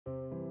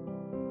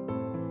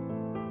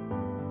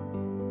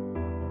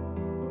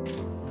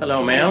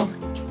Hello, ma'am.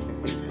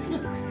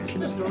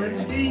 Mr.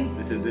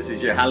 Linsky. This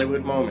is your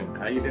Hollywood moment.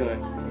 How you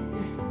doing?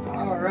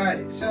 All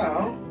right,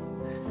 so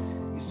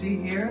you see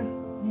here,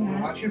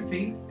 Yeah. watch your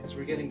feet because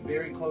we're getting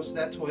very close to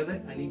that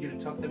toilet. I need you to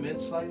tuck them in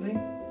slightly,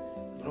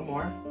 a little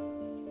more.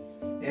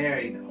 There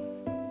you go.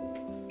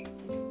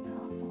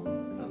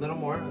 A little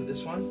more on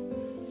this one.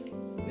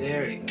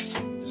 There you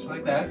go, just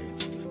like that.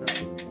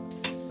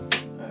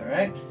 All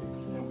right,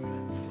 now we're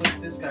gonna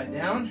flip this guy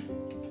down.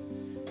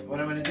 What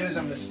I'm gonna do is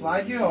I'm gonna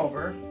slide you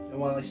over, and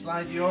while I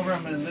slide you over,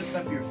 I'm gonna lift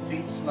up your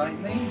feet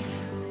slightly.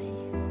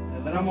 A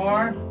little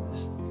more.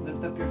 Just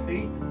lift up your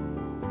feet.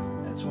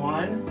 That's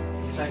one.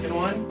 Second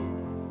one.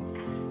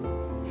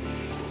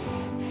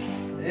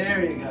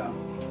 There you go.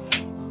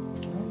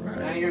 All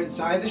Now right. you're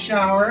inside the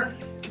shower,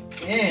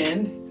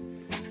 and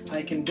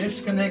I can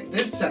disconnect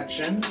this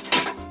section,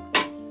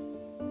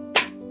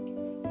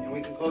 and we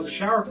can close the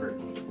shower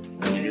curtain.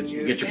 And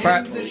You get your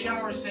in the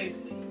shower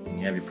safely.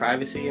 You have your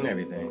privacy and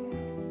everything.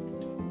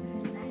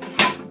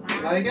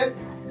 You like it?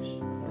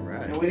 All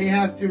right. And we didn't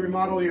have to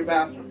remodel your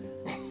bathroom.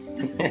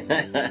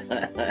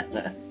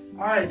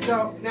 All right,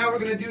 so now we're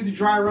gonna do the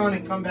dry run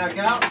and come back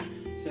out.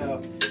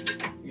 So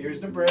here's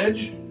the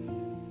bridge.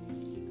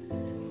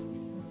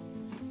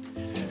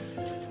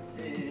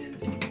 And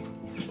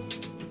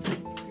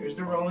here's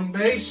the rolling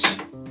base.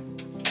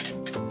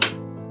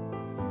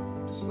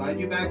 Slide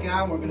you back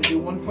out. We're gonna do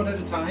 1 foot at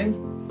a time.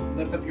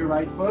 Lift up your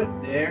right foot.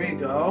 There you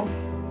go.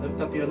 Lift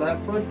up your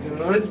left foot.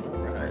 Good. All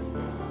right.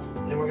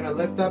 And we're gonna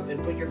lift up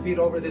and put your feet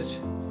over this.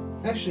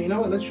 Actually, you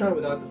know what? Let's try it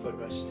without the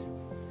footrest.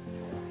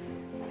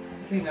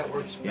 I think that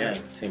works Yeah,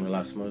 better. it seemed a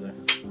lot smoother.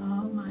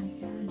 Oh my